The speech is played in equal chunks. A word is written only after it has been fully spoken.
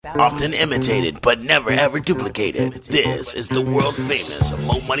Often imitated, but never ever duplicated. This is the world famous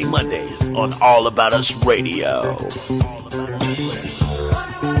Mo Money Mondays on All About Us Radio.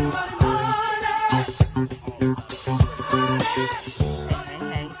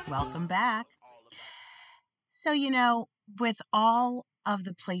 Hey, welcome back. So, with all of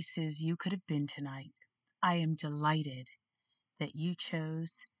the places you could have been tonight, I am delighted that you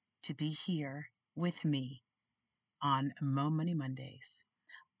chose to be here with me on Mo Money Mondays.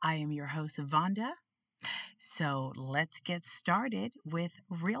 I am your host, Vonda. So let's get started with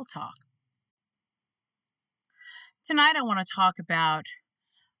Real Talk. Tonight, I want to talk about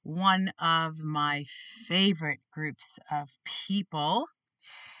one of my favorite groups of people,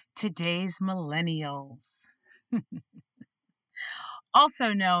 today's millennials,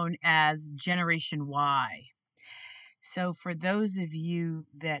 also known as Generation Y. So, for those of you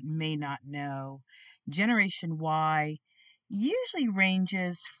that may not know, Generation Y usually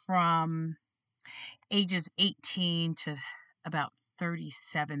ranges from ages 18 to about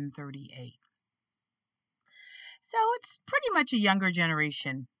 37, 38. So it's pretty much a younger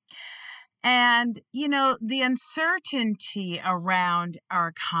generation. And, the uncertainty around our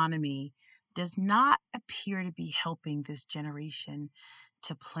economy does not appear to be helping this generation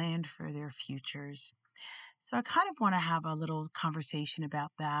to plan for their futures. So I kind of want to have a little conversation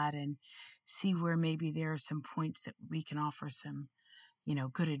about that and see where maybe there are some points that we can offer some,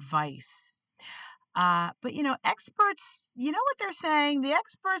 good advice. But, experts, you know what they're saying? The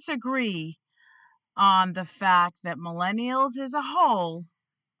experts agree on the fact that millennials as a whole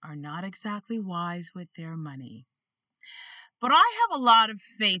are not exactly wise with their money. But I have a lot of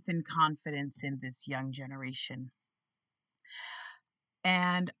faith and confidence in this young generation.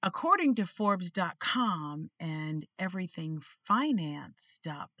 And according to Forbes.com and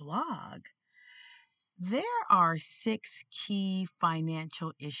everythingfinance.blog, there are 6 key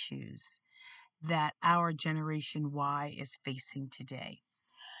financial issues that our Generation Y is facing today.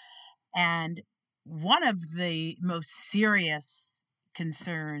 And one of the most serious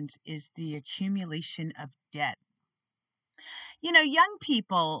concerns is the accumulation of debt. Young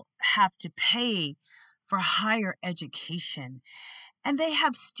people have to pay for higher education, and they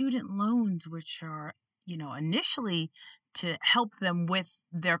have student loans, which are, initially to help them with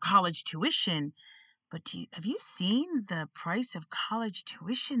their college tuition. But have you seen the price of college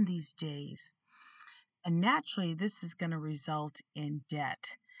tuition these days? And naturally, this is going to result in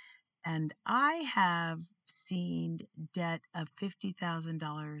debt. And I have seen debt of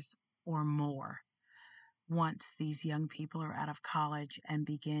 $50,000 or more once these young people are out of college and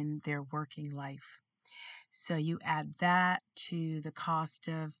begin their working life. So you add that to the cost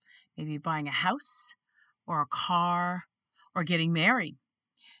of maybe buying a house or a car or getting married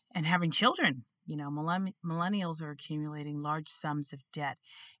and having children. Millennials are accumulating large sums of debt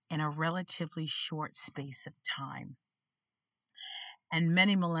in a relatively short space of time. And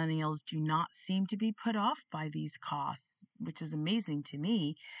many millennials do not seem to be put off by these costs, which is amazing to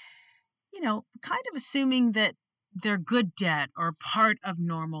me. Kind of assuming that they're good debt or part of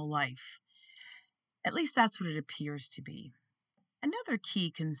normal life. At least that's what it appears to be. Another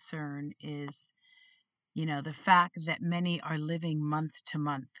key concern is, the fact that many are living month to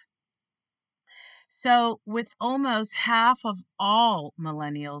month. So with almost half of all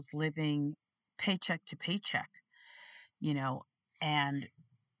millennials living paycheck to paycheck, and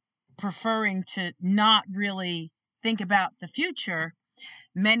preferring to not really think about the future,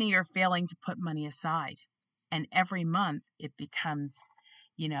 many are failing to put money aside. And every month it becomes,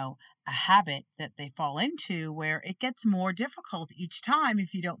 a habit that they fall into where it gets more difficult each time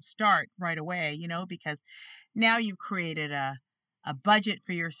if you don't start right away, because now you've created a budget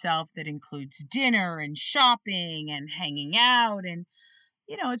for yourself that includes dinner and shopping and hanging out. And,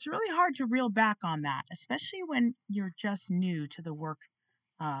 it's really hard to reel back on that, especially when you're just new to the work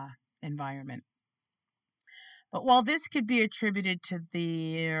environment. But while this could be attributed to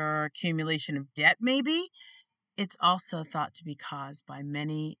their accumulation of debt, maybe, it's also thought to be caused by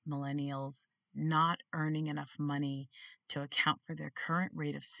many millennials not earning enough money to account for their current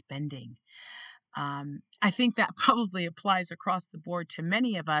rate of spending. I think that probably applies across the board to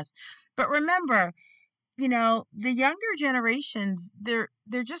many of us. But remember, the younger generations, they're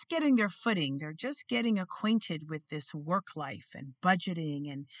just getting their footing. They're just getting acquainted with this work life and budgeting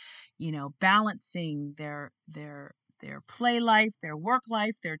and, balancing their play life, their work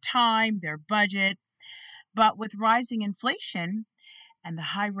life, their time, their budget. But with rising inflation and the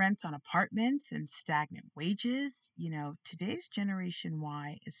high rents on apartments and stagnant wages, today's Generation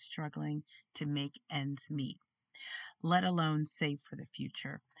Y is struggling to make ends meet, let alone save for the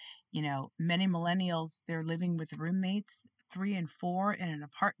future. Many millennials, they're living with roommates 3 and 4 in an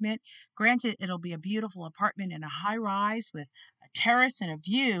apartment. Granted, it'll be a beautiful apartment in a high rise with a terrace and a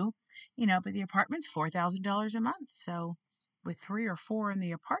view, but the apartment's $4,000 a month. So with 3 or 4 in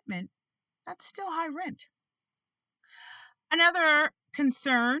the apartment, that's still high rent. Another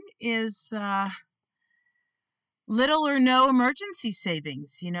concern is little or no emergency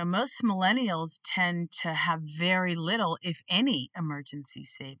savings. Most millennials tend to have very little, if any, emergency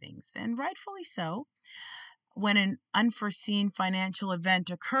savings, and rightfully so. When an unforeseen financial event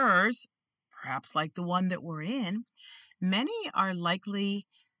occurs, perhaps like the one that we're in, many are likely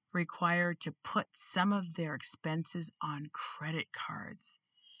required to put some of their expenses on credit cards.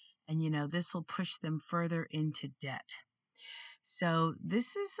 And, this will push them further into debt. So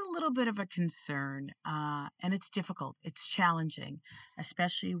this is a little bit of a concern, and it's difficult. It's challenging,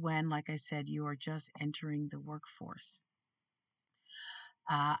 especially when, like I said, you are just entering the workforce.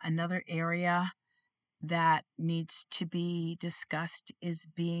 Another area that needs to be discussed is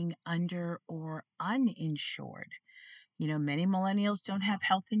being under or uninsured. Many millennials don't have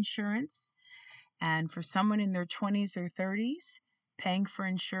health insurance, and for someone in their 20s or 30s, paying for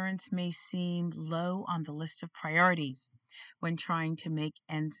insurance may seem low on the list of priorities when trying to make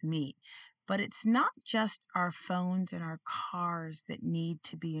ends meet. But it's not just our phones and our cars that need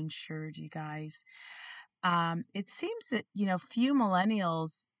to be insured, you guys. It seems that, few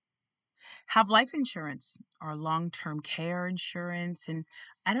millennials have life insurance or long-term care insurance, and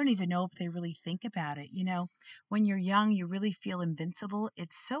I don't even know if they really think about it. When you're young, you really feel invincible.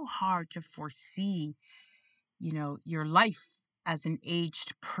 It's so hard to foresee, your life as an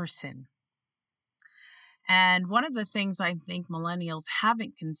aged person. And one of the things I think millennials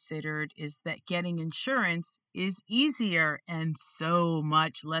haven't considered is that getting insurance is easier and so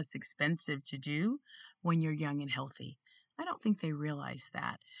much less expensive to do when you're young and healthy. I don't think they realize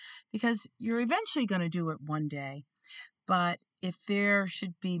that, because you're eventually going to do it one day. But if there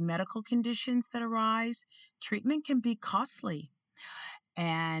should be medical conditions that arise, treatment can be costly.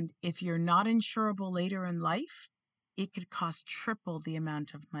 And if you're not insurable later in life, it could cost triple the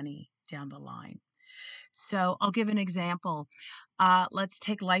amount of money down the line. So I'll give an example. Let's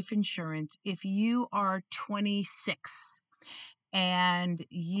take life insurance. If you are 26 and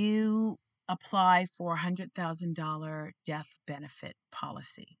you apply for a $100,000 death benefit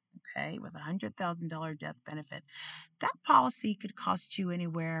policy, okay, with a $100,000 death benefit, that policy could cost you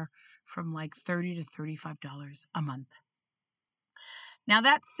anywhere from like $30 to $35 a month. Now,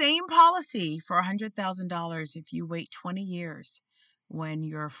 that same policy for $100,000, if you wait 20 years when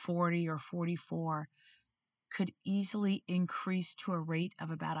you're 40 or 44, could easily increase to a rate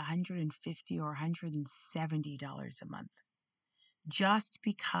of about $150 or $170 a month, just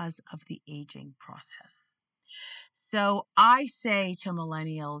because of the aging process. So I say to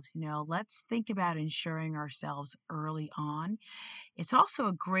millennials, let's think about insuring ourselves early on. It's also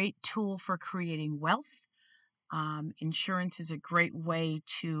a great tool for creating wealth. Insurance is a great way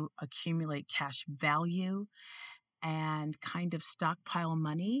to accumulate cash value and kind of stockpile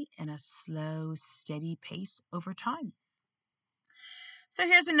money in a slow, steady pace over time. So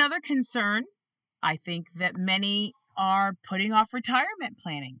here's another concern. I think that many are putting off retirement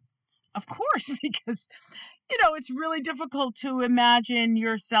planning. Of course, because, it's really difficult to imagine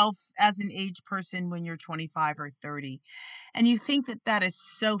yourself as an aged person when you're 25 or 30. And you think that that is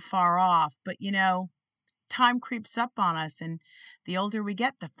so far off. But, time creeps up on us. And the older we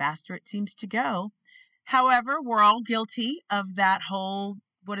get, the faster it seems to go. However, we're all guilty of that whole,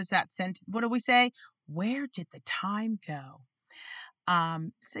 what is that sentence? What do we say? Where did the time go?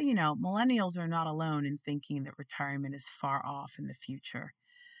 So, millennials are not alone in thinking that retirement is far off in the future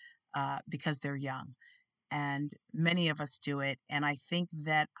because they're young. And many of us do it. And I think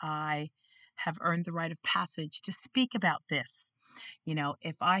that I have earned the rite of passage to speak about this.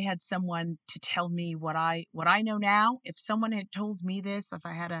 If I had someone to tell me what I know now, if someone had told me this, if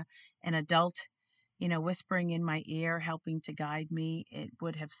I had an adult whispering in my ear, helping to guide me, it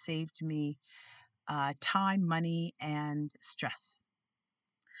would have saved me time, money, and stress.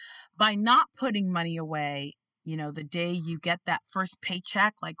 By not putting money away, the day you get that first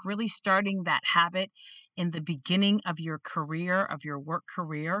paycheck, like really starting that habit in the beginning of your career, of your work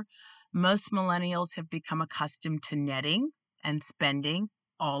career, most millennials have become accustomed to netting and spending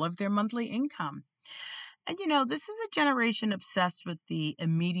all of their monthly income. And, this is a generation obsessed with the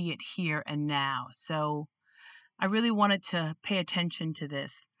immediate here and now. So I really wanted to pay attention to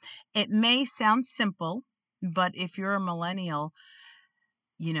this. It may sound simple, but if you're a millennial,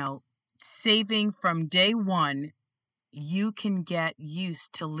 saving from day one you can get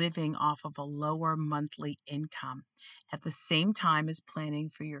used to living off of a lower monthly income at the same time as planning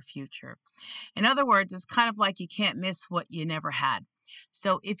for your future. In other words, it's kind of like you can't miss what you never had.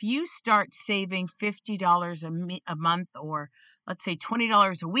 So if you start saving $50 a month, or let's say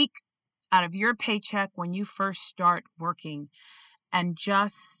 $20 a week out of your paycheck when you first start working, and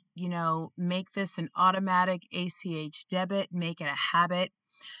just, make this an automatic ACH debit, make it a habit.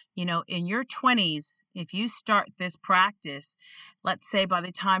 In your 20s, if you start this practice, let's say by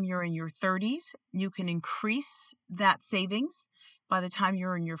the time you're in your 30s, you can increase that savings. By the time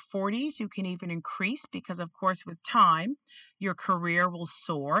you're in your 40s, you can even increase, because, of course, with time, your career will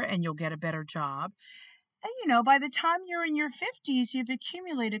soar and you'll get a better job. And, by the time you're in your 50s, you've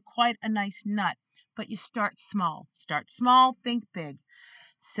accumulated quite a nice nut. But you start small. Start small, think big.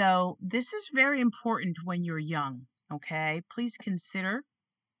 So this is very important when you're young, okay? Please consider.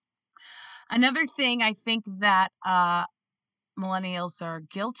 Another thing I think that millennials are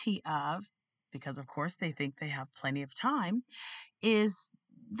guilty of, because of course they think they have plenty of time, is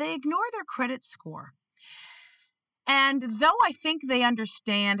they ignore their credit score. And though I think they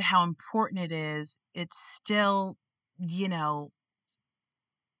understand how important it is, it's still,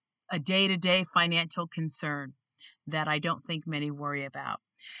 a day-to-day financial concern that I don't think many worry about.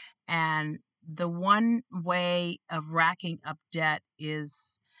 And the one way of racking up debt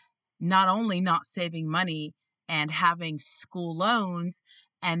is not only not saving money and having school loans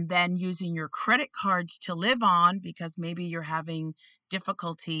and then using your credit cards to live on because maybe you're having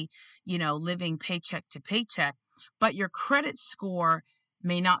difficulty, living paycheck to paycheck, but your credit score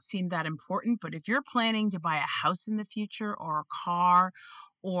may not seem that important. But if you're planning to buy a house in the future, or a car,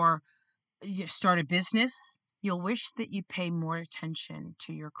 or you start a business, you'll wish that you pay more attention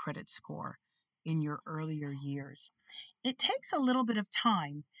to your credit score in your earlier years. It takes a little bit of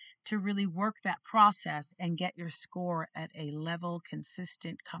time to really work that process and get your score at a level,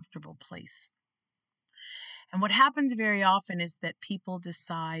 consistent, comfortable place. And what happens very often is that people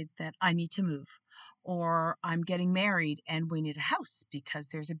decide that I need to move, or I'm getting married and we need a house because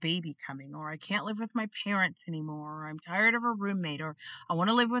there's a baby coming, or I can't live with my parents anymore, or I'm tired of a roommate, or I want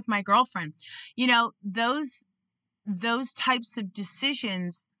to live with my girlfriend. Those types of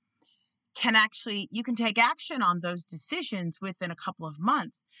decisions you can take action on those decisions within a couple of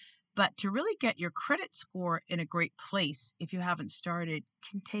months. But to really get your credit score in a great place, if you haven't started,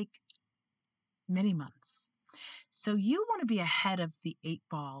 can take many months. So you want to be ahead of the 8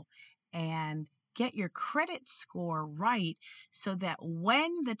 ball and get your credit score right so that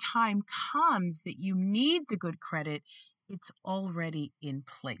when the time comes that you need the good credit, it's already in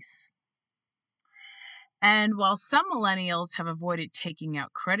place. And while some millennials have avoided taking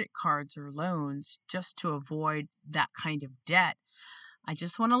out credit cards or loans just to avoid that kind of debt, I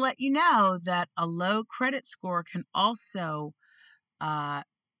just want to let you know that a low credit score can also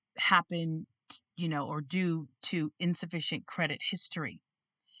happen, or due to insufficient credit history.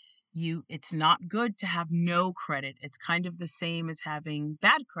 It's not good to have no credit. It's kind of the same as having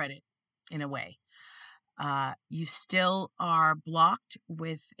bad credit in a way. You still are blocked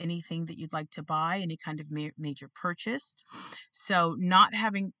with anything that you'd like to buy, any kind of major purchase. So not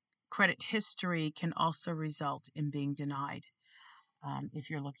having credit history can also result in being denied. If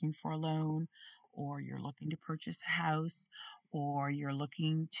you're looking for a loan, or you're looking to purchase a house, or you're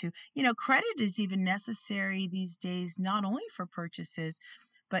looking to, credit is even necessary these days, not only for purchases,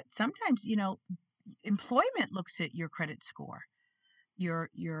 but sometimes, employment looks at your credit score.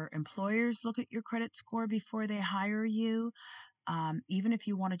 Your employers look at your credit score before they hire you. Even if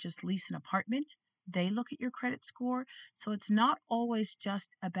you want to just lease an apartment, they look at your credit score. So it's not always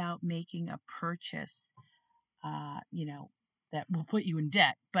just about making a purchase, that will put you in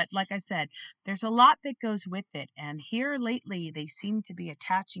debt. But like I said, there's a lot that goes with it. And here lately, they seem to be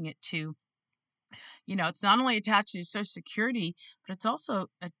attaching it to, it's not only attached to Social Security, but it's also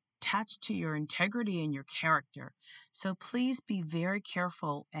attached to your integrity and your character. So please be very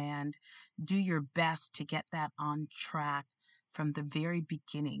careful and do your best to get that on track from the very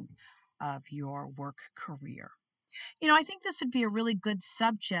beginning of your work career. I think this would be a really good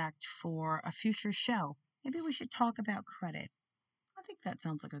subject for a future show. Maybe we should talk about credit. I think that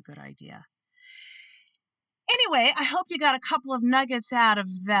sounds like a good idea. Anyway, I hope you got a couple of nuggets out of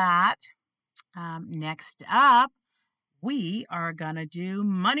that. Next up, we are going to do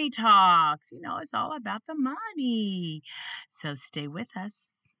money talks. It's all about the money. So stay with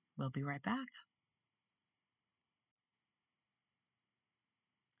us. We'll be right back.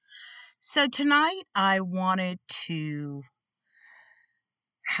 So tonight I wanted to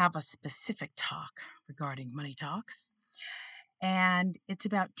have a specific talk regarding money talks. And it's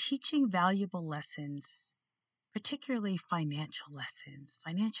about teaching valuable lessons particularly financial lessons,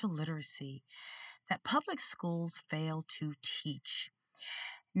 financial literacy, that public schools fail to teach.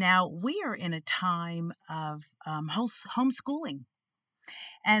 Now, we are in a time of homeschooling.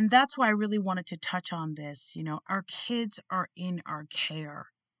 And that's why I really wanted to touch on this. Our kids are in our care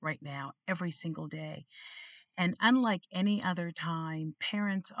right now, every single day. And unlike any other time,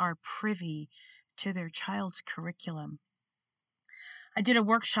 parents are privy to their child's curriculum. I did a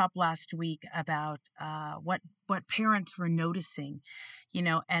workshop last week about what parents were noticing,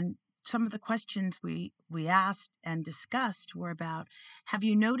 and some of the questions we asked and discussed were about, have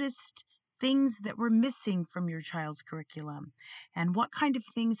you noticed things that were missing from your child's curriculum? And what kind of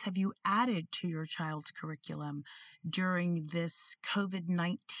things have you added to your child's curriculum during this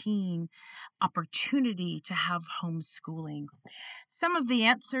COVID-19 opportunity to have homeschooling? Some of the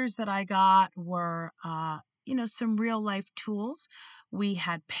answers that I got were, some real life tools. We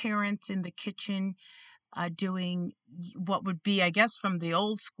had parents in the kitchen doing what would be, I guess, from the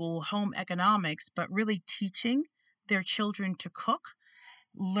old school home economics, but really teaching their children to cook,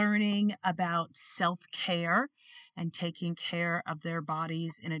 learning about self-care and taking care of their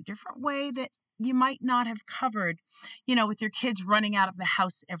bodies in a different way that you might not have covered, with your kids running out of the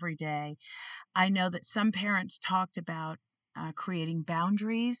house every day. I know that some parents talked about creating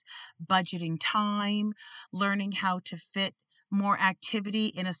boundaries, budgeting time, learning how to fit more activity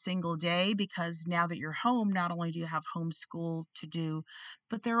in a single day, because now that you're home, not only do you have homeschool to do,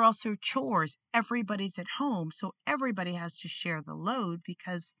 but there are also chores. Everybody's at home, so everybody has to share the load,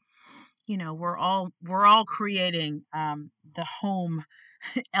 because we're all creating the home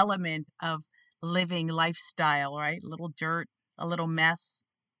element of living lifestyle, right? A little dirt, a little mess.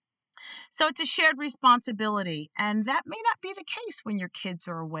 So it's a shared responsibility, and that may not be the case when your kids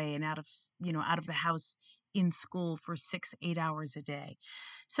are away and out of the house in school for 6-8 hours a day.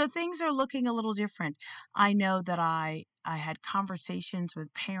 So things are looking a little different. I know that I had conversations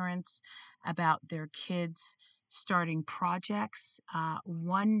with parents about their kids starting projects.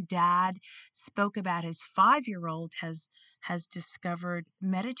 One dad spoke about his 5-year-old has discovered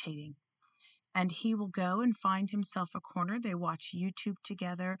meditating. And he will go and find himself a corner. They watch YouTube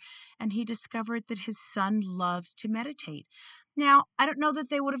together, and he discovered that his son loves to meditate. Now, I don't know that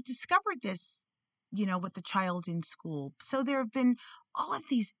they would have discovered this, with the child in school. So there have been all of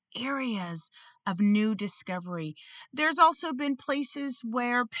these areas of new discovery. There's also been places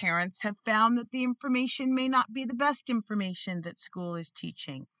where parents have found that the information may not be the best information that school is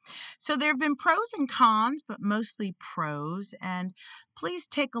teaching. So there have been pros and cons, but mostly pros. And please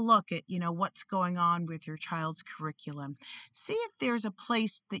take a look at, what's going on with your child's curriculum. See if there's a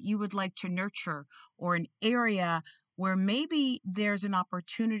place that you would like to nurture, or an area where maybe there's an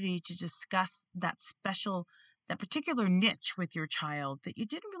opportunity to discuss that particular niche with your child that you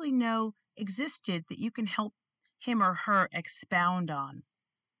didn't really know existed, that you can help him or her expound on.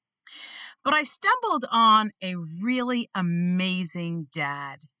 But I stumbled on a really amazing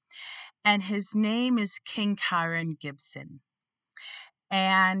dad, and his name is King Kyron Gibson.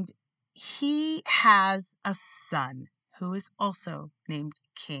 And he has a son who is also named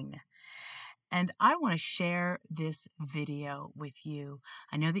King. And I want to share this video with you.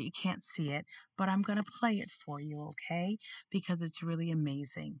 I know that you can't see it, but I'm going to play it for you, okay? Because it's really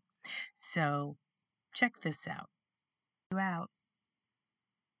amazing. So check this out.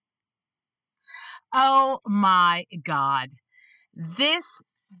 Oh my God. This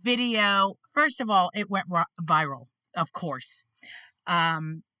video, first of all, it went viral, of course.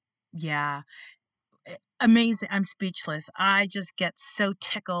 Yeah. Amazing. I'm speechless. I just get so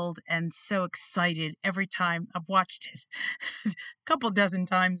tickled and so excited every time. I've watched it a couple dozen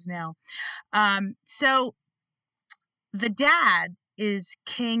times now. So the dad is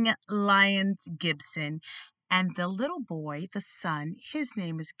King Lyons Gibson, and the little boy, the son, his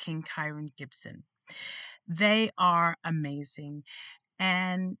name is King Kyron Gibson. They are amazing.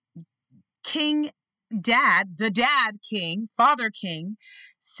 And Father King,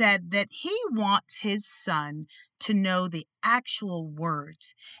 said that he wants his son to know the actual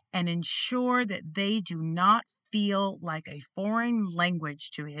words and ensure that they do not feel like a foreign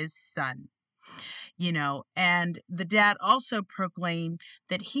language to his son. And the dad also proclaimed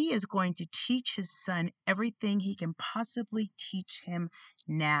that he is going to teach his son everything he can possibly teach him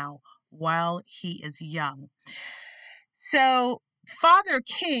now while he is young. So Father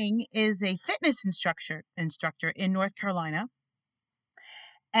King is a fitness instructor in North Carolina,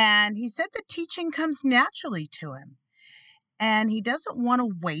 and he said that teaching comes naturally to him, and he doesn't want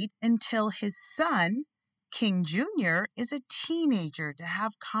to wait until his son, King Jr., is a teenager to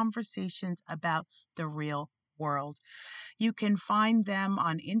have conversations about the real world. You can find them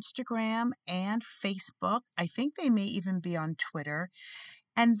on Instagram and Facebook. I think they may even be on Twitter.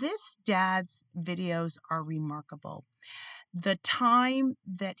 And this dad's videos are remarkable. The time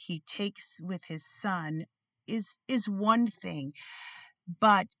that he takes with his son is one thing,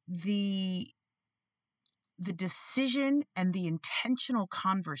 but the decision and the intentional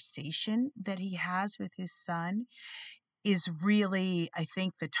conversation that he has with his son is really, I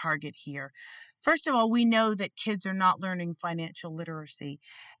think, the target here. First of all, we know that kids are not learning financial literacy,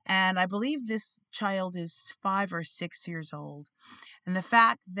 and I believe this child is 5 or 6 years old. And the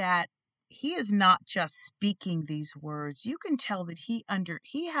fact that he is not just speaking these words, you can tell that he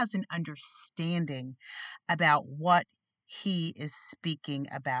has an understanding about what he is speaking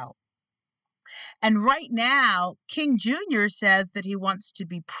about. And right now, King Jr. says that he wants to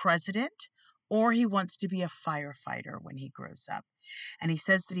be president or he wants to be a firefighter when he grows up. And he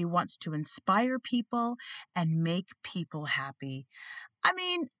says that he wants to inspire people and make people happy. I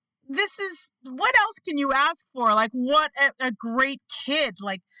mean, this is, what else can you ask for? Like, what a great kid.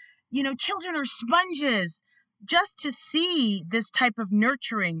 Like, children are sponges. Just to see this type of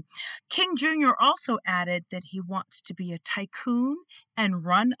nurturing. King Jr. also added that he wants to be a tycoon and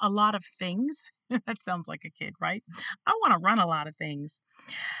run a lot of things. That sounds like a kid, right? I want to run a lot of things.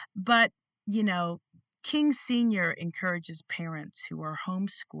 But, King Sr. encourages parents who are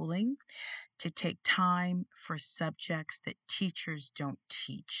homeschooling to take time for subjects that teachers don't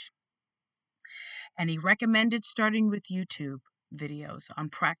teach. And he recommended starting with YouTube videos on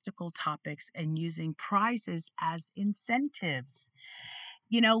practical topics and using prizes as incentives.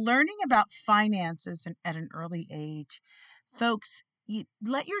 Learning about finances at an early age. Folks,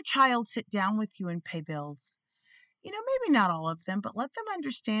 let your child sit down with you and pay bills. Maybe not all of them, but let them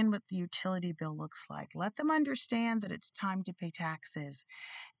understand what the utility bill looks like. Let them understand that it's time to pay taxes.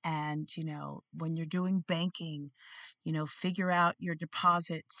 And, when you're doing banking, figure out your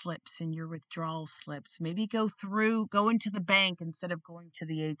deposit slips and your withdrawal slips. Maybe go into the bank instead of going to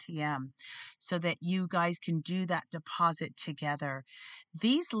the ATM so that you guys can do that deposit together.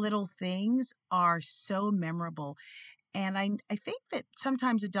 These little things are so memorable. And I think that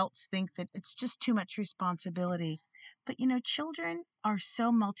sometimes adults think that it's just too much responsibility. But children are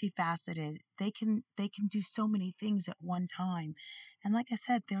so multifaceted. They can do so many things at one time. And like I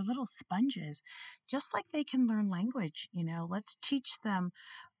said, they're little sponges. Just like they can learn language, let's teach them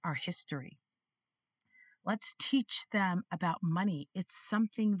our history. Let's teach them about money. It's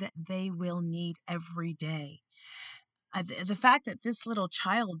something that they will need every day. The fact that this little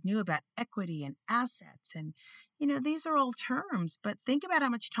child knew about equity and assets and, these are all terms, but think about how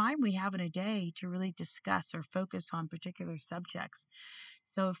much time we have in a day to really discuss or focus on particular subjects.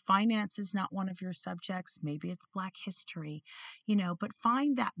 So if finance is not one of your subjects, maybe it's Black history, but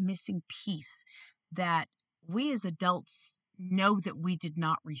find that missing piece that we as adults know that we did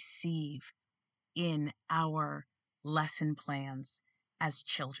not receive in our lesson plans as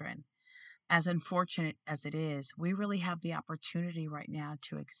children. As unfortunate as it is, we really have the opportunity right now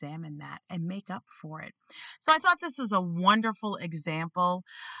to examine that and make up for it. So I thought this was a wonderful example.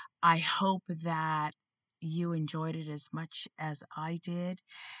 I hope that you enjoyed it as much as I did.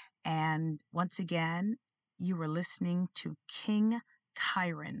 And once again, you were listening to King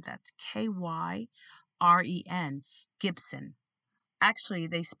Kyren. That's Kyren, Gibson. Actually,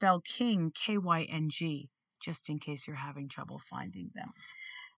 they spell King Kyng, just in case you're having trouble finding them.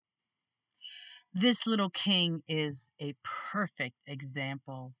 This little king is a perfect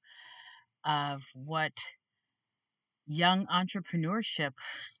example of what young entrepreneurship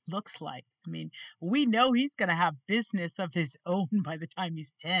looks like. I mean, we know he's going to have business of his own by the time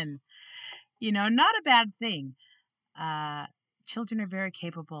he's 10. Not a bad thing. Children are very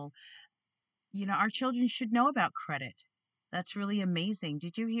capable. Our children should know about credit. That's really amazing.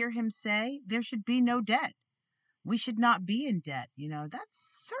 Did you hear him say there should be no debt? We should not be in debt.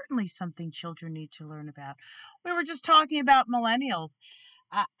 That's certainly something children need to learn about. We were just talking about millennials.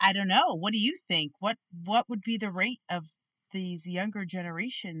 I don't know. What do you think? What would be the rate of these younger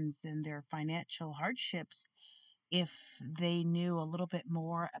generations and their financial hardships if they knew a little bit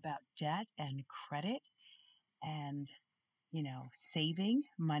more about debt and credit and, saving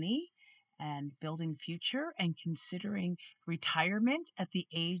money and building future and considering retirement at the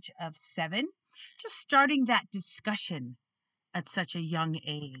age of 7? Just starting that discussion at such a young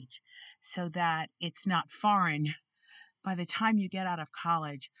age so that it's not foreign by the time you get out of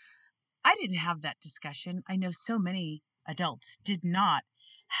college. I didn't have that discussion. I know so many adults did not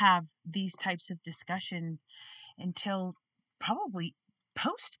have these types of discussions until probably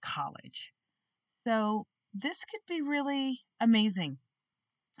post-college. So this could be really amazing.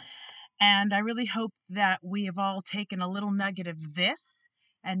 And I really hope that we have all taken a little nugget of this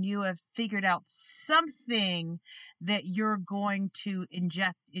and you have figured out something that you're going to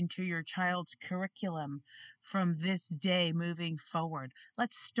inject into your child's curriculum from this day moving forward.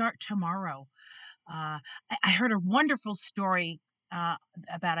 Let's start tomorrow. I heard a wonderful story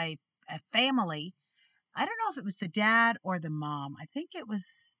about a family. I don't know if it was the dad or the mom. I think it was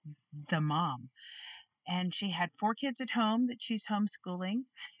the mom. And she had 4 kids at home that she's homeschooling.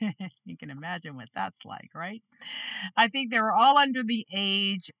 You can imagine what that's like, right? I think they were all under the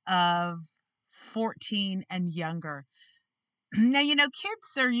age of 14 and younger. Now,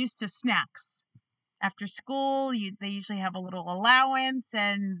 kids are used to snacks. After school, they usually have a little allowance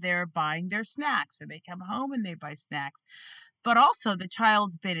and they're buying their snacks, or they come home and they buy snacks. But also, the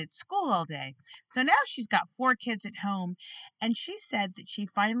child's been at school all day. So now she's got 4 kids at home, and she said that she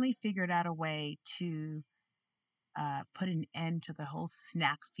finally figured out a way to put an end to the whole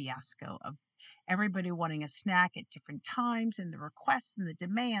snack fiasco of everybody wanting a snack at different times, and the requests and the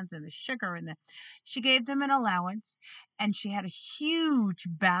demands and the sugar she gave them an allowance, and she had a huge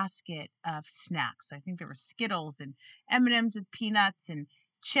basket of snacks. I think there were Skittles and M&Ms with peanuts and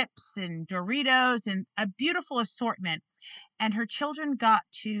chips and Doritos and a beautiful assortment. And her children got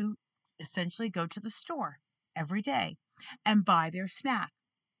to essentially go to the store every day and buy their snack.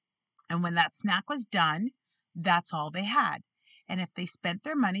 And when that snack was done, that's all they had. And if they spent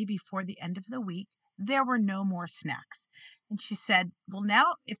their money before the end of the week, there were no more snacks. And she said, well,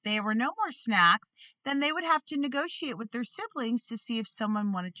 now if there were no more snacks, then they would have to negotiate with their siblings to see if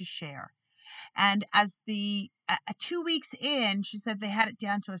someone wanted to share. And as 2 weeks in, she said they had it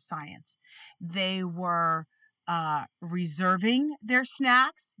down to a science. They were reserving their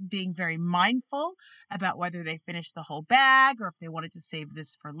snacks, being very mindful about whether they finished the whole bag or if they wanted to save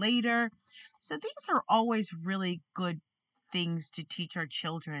this for later. So these are always really good things to teach our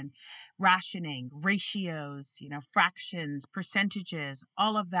children. Rationing, ratios, fractions, percentages,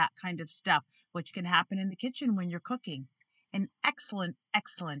 all of that kind of stuff, which can happen in the kitchen when you're cooking. An excellent,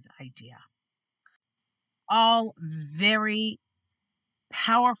 excellent idea. All very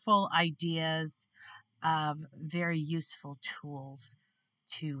powerful ideas of very useful tools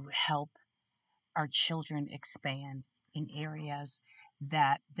to help our children expand in areas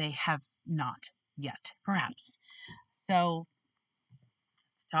that they have not yet, perhaps. So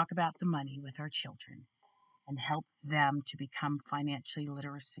let's talk about the money with our children and help them to become financially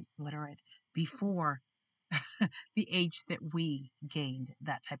literate before the age that we gained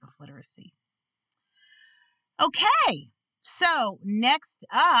that type of literacy. Okay, so next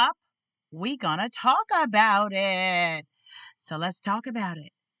up, we're gonna talk about it. So let's talk about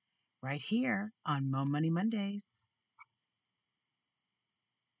it right here on Mo Money Mondays.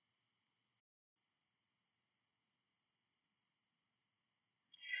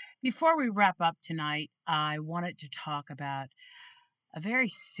 Before we wrap up tonight, I wanted to talk about a very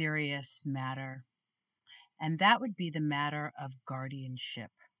serious matter, and that would be the matter of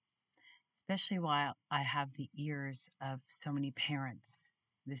guardianship, especially while I have the ears of so many parents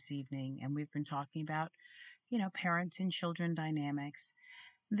this evening, and we've been talking about, parents and children dynamics.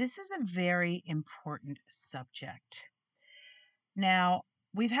 This is a very important subject. Now,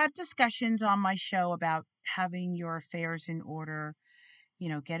 we've had discussions on my show about having your affairs in order,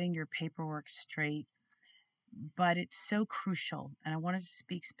 getting your paperwork straight, but it's so crucial. And I wanted to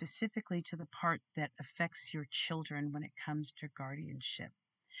speak specifically to the part that affects your children when it comes to guardianship.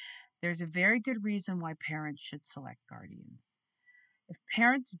 There's a very good reason why parents should select guardians. If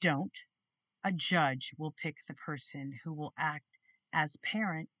parents don't, a judge will pick the person who will act as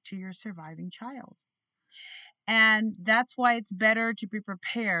parent to your surviving child. And that's why it's better to be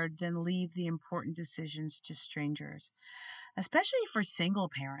prepared than leave the important decisions to strangers, especially for single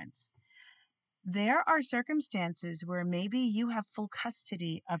parents. There are circumstances where maybe you have full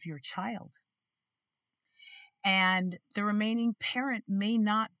custody of your child, and the remaining parent may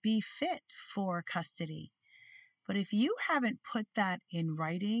not be fit for custody. But if you haven't put that in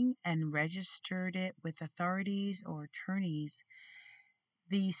writing and registered it with authorities or attorneys,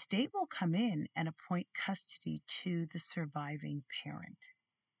 the state will come in and appoint custody to the surviving parent.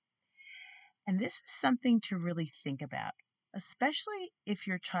 And this is something to really think about, especially if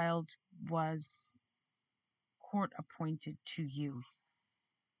your child was court appointed to you.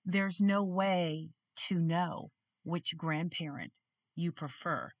 There's no way to know which grandparent you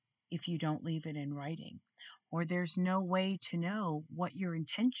prefer if you don't leave it in writing. Or there's no way to know what your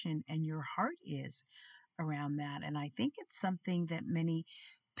intention and your heart is around that. And I think it's something that many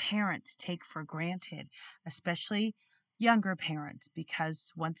parents take for granted, especially younger parents,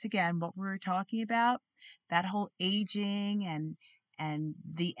 because once again, what we were talking about, that whole aging and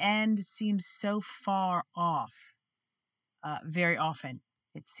the end seems so far off. Very often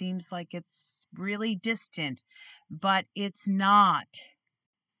it seems like it's really distant, but it's not.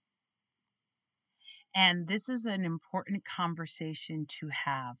 And this is an important conversation to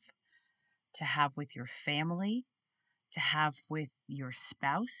have with your family, to have with your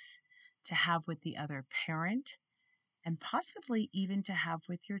spouse, to have with the other parent, and possibly even to have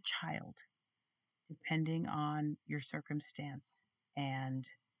with your child, depending on your circumstance and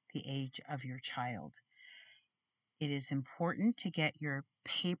the age of your child. It is important to get your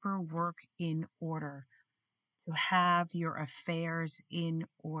paperwork in order, to have your affairs in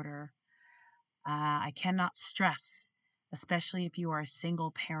order. I cannot stress, especially if you are a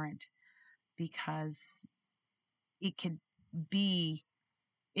single parent, because it could be,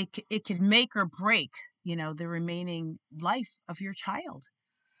 it could make or break, the remaining life of your child.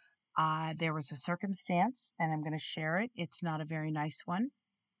 There was a circumstance, and I'm going to share it. It's not a very nice one,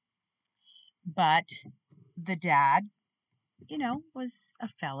 but the dad, was a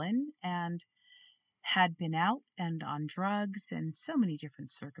felon and had been out and on drugs and so many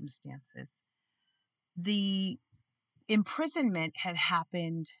different circumstances. The imprisonment had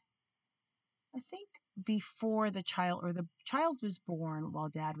happened, I think, before the child was born while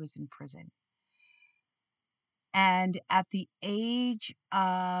dad was in prison. And at the age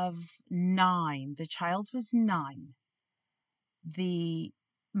of 9, the child was 9, the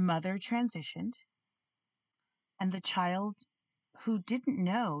mother transitioned, and the child, who didn't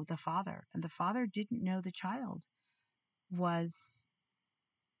know the father, and the father didn't know the child, was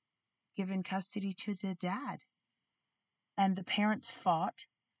given custody to the dad. And the parents fought,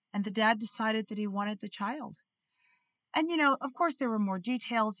 and the dad decided that he wanted the child. And, of course, there were more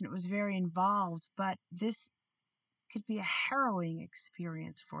details, and it was very involved, but this could be a harrowing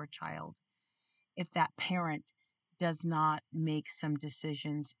experience for a child if that parent does not make some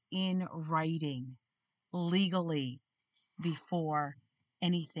decisions in writing, legally, before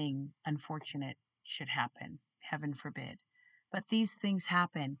anything unfortunate should happen. Heaven forbid. But these things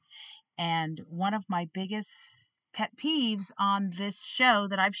happen. And one of my biggest pet peeves on this show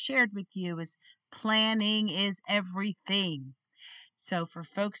that I've shared with you is planning is everything. So for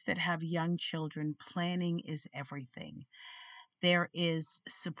folks that have young children, planning is everything. There is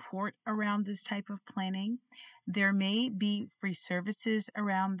support around this type of planning. There may be free services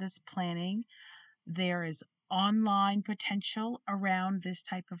around this planning. There is online potential around this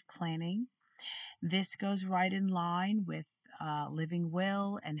type of planning. This goes right in line with living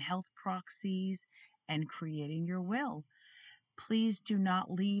will and health proxies and creating your will. Please do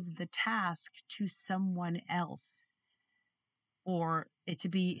not leave the task to someone else, or it to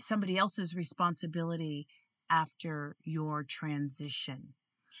be somebody else's responsibility after your transition,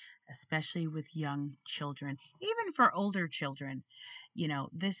 especially with young children. Even for older children,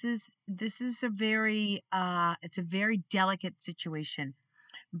 this is a very it's a very delicate situation.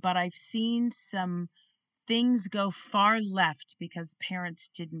 But I've seen some things go far left because parents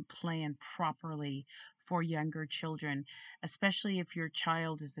didn't plan properly for younger children, especially if your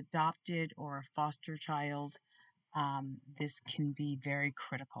child is adopted or a foster child. This can be very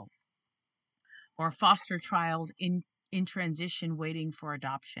critical. Or a foster child in transition waiting for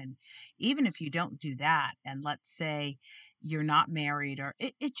adoption. Even if you don't do that, and let's say you're not married, or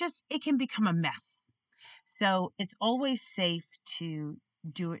it can become a mess. So it's always safe to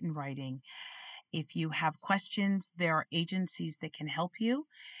do it in writing. If you have questions, there are agencies that can help you.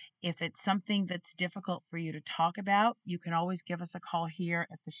 If it's something that's difficult for you to talk about, you can always give us a call here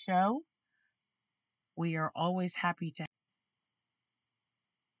at the show. We are always happy to.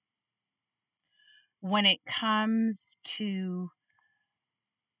 When it comes to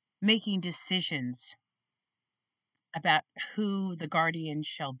making decisions about who the guardian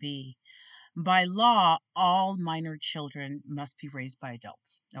shall be, by law, all minor children must be raised by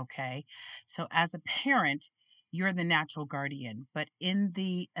adults, okay? So as a parent, you're the natural guardian, but in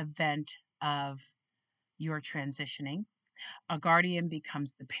the event of your transitioning, a guardian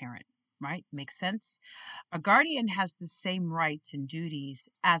becomes the parent, right? Makes sense? A guardian has the same rights and duties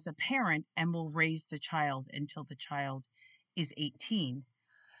as a parent and will raise the child until the child is 18,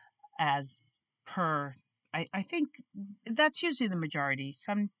 as per, I think that's usually the majority.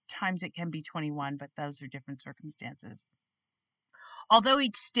 Sometimes it can be 21, but those are different circumstances. Although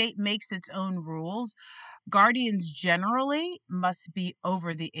each state makes its own rules, guardians generally must be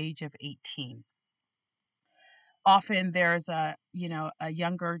over the age of 18. Often there's a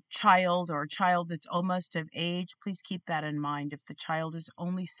younger child or a child that's almost of age. Please keep that in mind. If the child is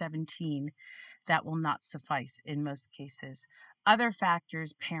only 17, that will not suffice in most cases. Other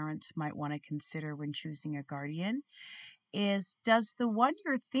factors parents might want to consider when choosing a guardian is, does the one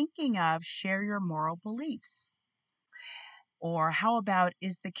you're thinking of share your moral beliefs? Or how about,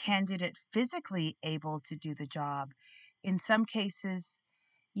 is the candidate physically able to do the job? In some cases,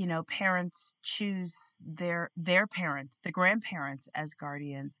 parents choose their parents, the grandparents, as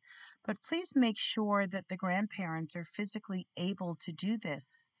guardians. But please make sure that the grandparents are physically able to do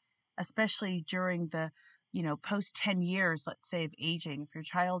this, especially during the, post 10 years, let's say, of aging. If your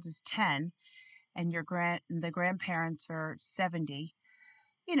child is 10 and the grandparents are 70,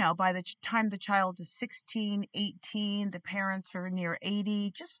 by the time the child is 16, 18, the parents are near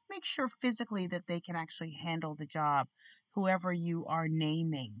 80, just make sure physically that they can actually handle the job, whoever you are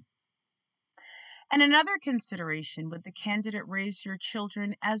naming. And another consideration, would the candidate raise your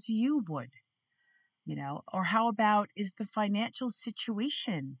children as you would? Or how about, is the financial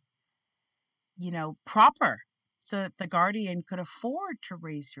situation, proper so that the guardian could afford to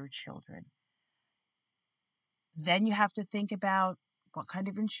raise your children? Then you have to think about what kind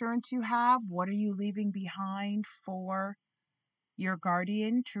of insurance you have. What are you leaving behind for your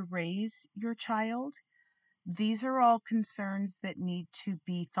guardian to raise your child? These are all concerns that need to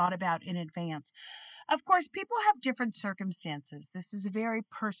be thought about in advance. Of course, people have different circumstances. This is very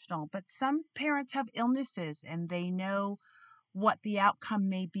personal, but some parents have illnesses and they know what the outcome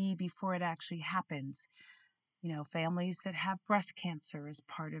may be before it actually happens. Families that have breast cancer as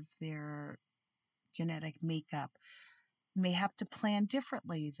part of their genetic makeup may have to plan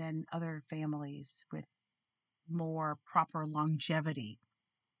differently than other families with more proper longevity.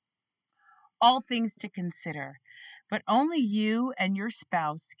 All things to consider, but only you and your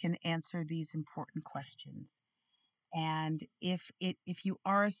spouse can answer these important questions. And if you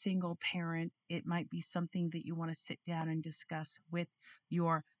are a single parent, it might be something that you want to sit down and discuss with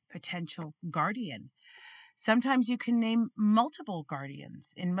your potential guardian. Sometimes you can name multiple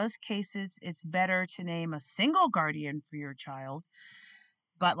guardians. In most cases, it's better to name a single guardian for your child.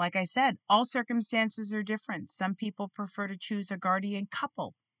 But like I said, all circumstances are different. Some people prefer to choose a guardian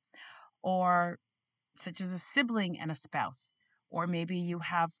couple, or such as a sibling and a spouse. Or maybe you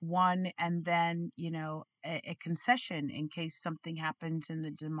have one and then, a concession in case something happens in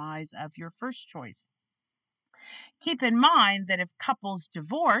the demise of your first choice. Keep in mind that if couples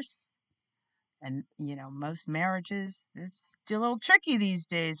divorce, and most marriages, it's still a little tricky these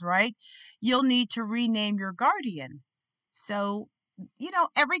days, right? You'll need to rename your guardian. So,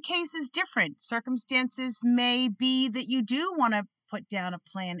 every case is different. Circumstances may be that you do want to put down a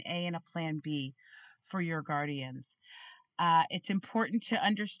plan A and a plan B for your guardians. It's important to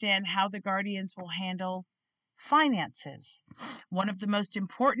understand how the guardians will handle finances. One of the most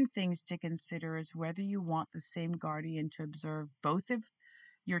important things to consider is whether you want the same guardian to observe both of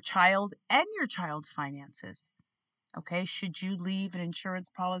your child and your child's finances. Okay, should you leave an insurance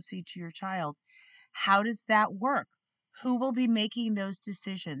policy to your child? How does that work? Who will be making those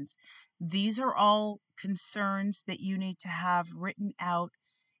decisions? These are all concerns that you need to have written out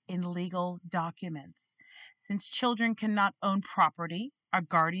in legal documents. Since children cannot own property, a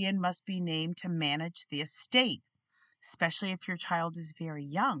guardian must be named to manage the estate, especially if your child is very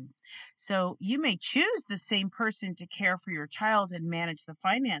young. So you may choose the same person to care for your child and manage the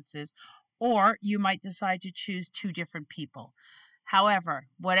finances, or you might decide to choose two different people. However,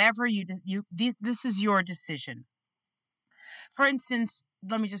 whatever this is your decision. For instance,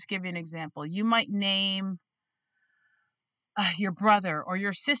 let me just give you an example. You might name your brother or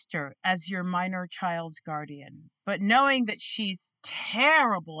your sister as your minor child's guardian, but knowing that she's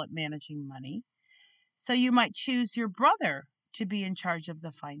terrible at managing money, so you might choose your brother to be in charge of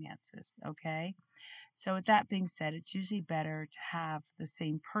the finances, okay? So with that being said, it's usually better to have the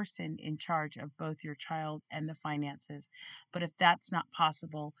same person in charge of both your child and the finances. But if that's not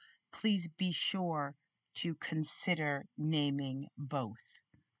possible, please be sure to consider naming both,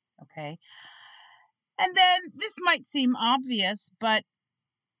 okay? And then this might seem obvious, but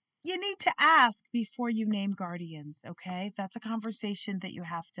you need to ask before you name guardians, okay? That's a conversation that you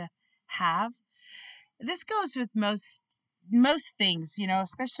have to have. This goes with most things,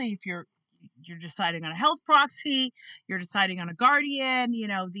 especially if you're deciding on a health proxy, you're deciding on a guardian,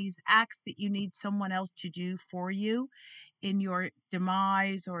 these acts that you need someone else to do for you in your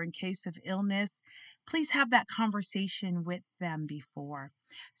demise or in case of illness. Please have that conversation with them before.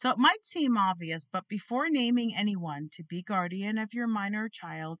 So it might seem obvious, but before naming anyone to be guardian of your minor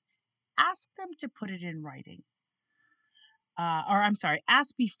child, ask them to put it in writing.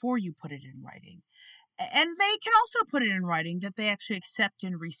 Ask before you put it in writing. And they can also put it in writing that they actually accept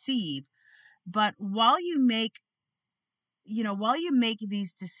and receive. But while you make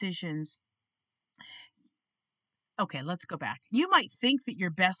these decisions, Okay, let's go back. You might think that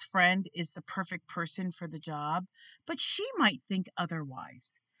your best friend is the perfect person for the job, but she might think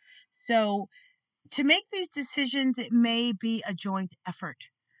otherwise. So, to make these decisions, it may be a joint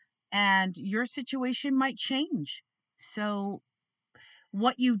effort, and your situation might change. So,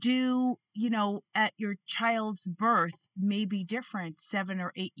 what you do, at your child's birth may be different 7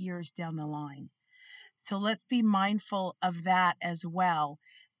 or 8 years down the line. So let's be mindful of that as well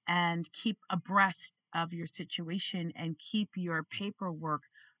and keep abreast of your situation and keep your paperwork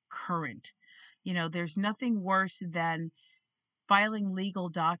current. There's nothing worse than filing legal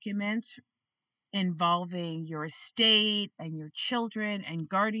documents involving your estate and your children and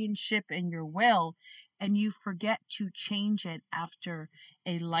guardianship and your will, and you forget to change it after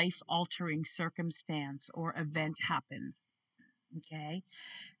a life altering circumstance or event happens. Okay.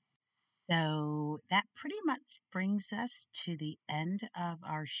 So that pretty much brings us to the end of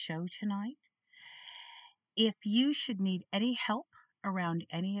our show tonight. If you should need any help around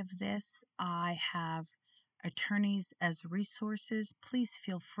any of this, I have attorneys as resources. Please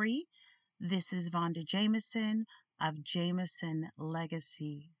feel free. This is Vonda Jameson of Jameson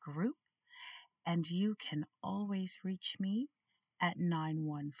Legacy Group, and you can always reach me at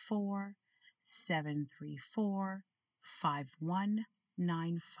 914-734-5195.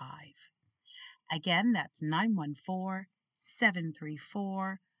 Again, that's 914-734-5195.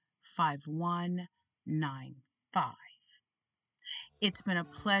 It's been a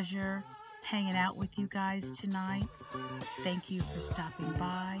pleasure hanging out with you guys tonight. Thank you for stopping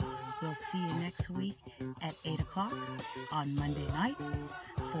by. We'll see you next week at 8 o'clock on Monday night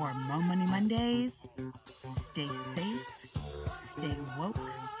for Mo Money Mondays. Stay safe, stay woke,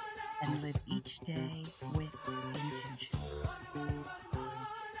 and live each day with intention.